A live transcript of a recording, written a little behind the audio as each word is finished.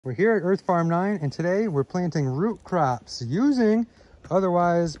We're here at Earth Farm 9, and today we're planting root crops using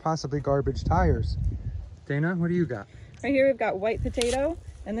otherwise possibly garbage tires. Dana, what do you got? Right here we've got white potato,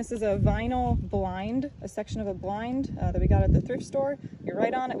 and this is a vinyl blind, a section of a blind that we got at the thrift store. You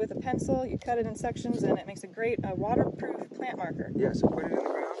write on it with a pencil, you cut it in sections, and it makes a great waterproof plant marker. Yeah, so put it in the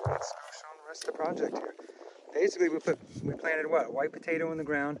ground. Let's go show them the rest of the project here. Basically, we planted what? White potato in the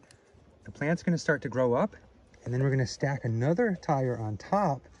ground. The plant's going to start to grow up, and then we're going to stack another tire on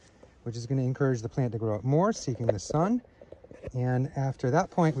top, which is going to encourage the plant to grow up more, seeking the sun. And after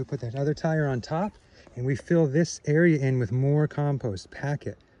that point, we put that other tire on top, and we fill this area in with more compost, pack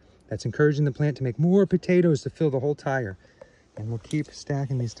it. That's encouraging the plant to make more potatoes to fill the whole tire. And we'll keep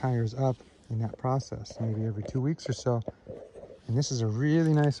stacking these tires up in that process, maybe every 2 weeks or so. And this is a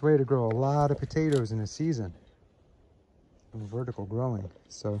really nice way to grow a lot of potatoes in a season. Vertical growing.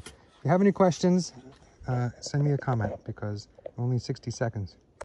 So if you have any questions, send me a comment because only 60 seconds.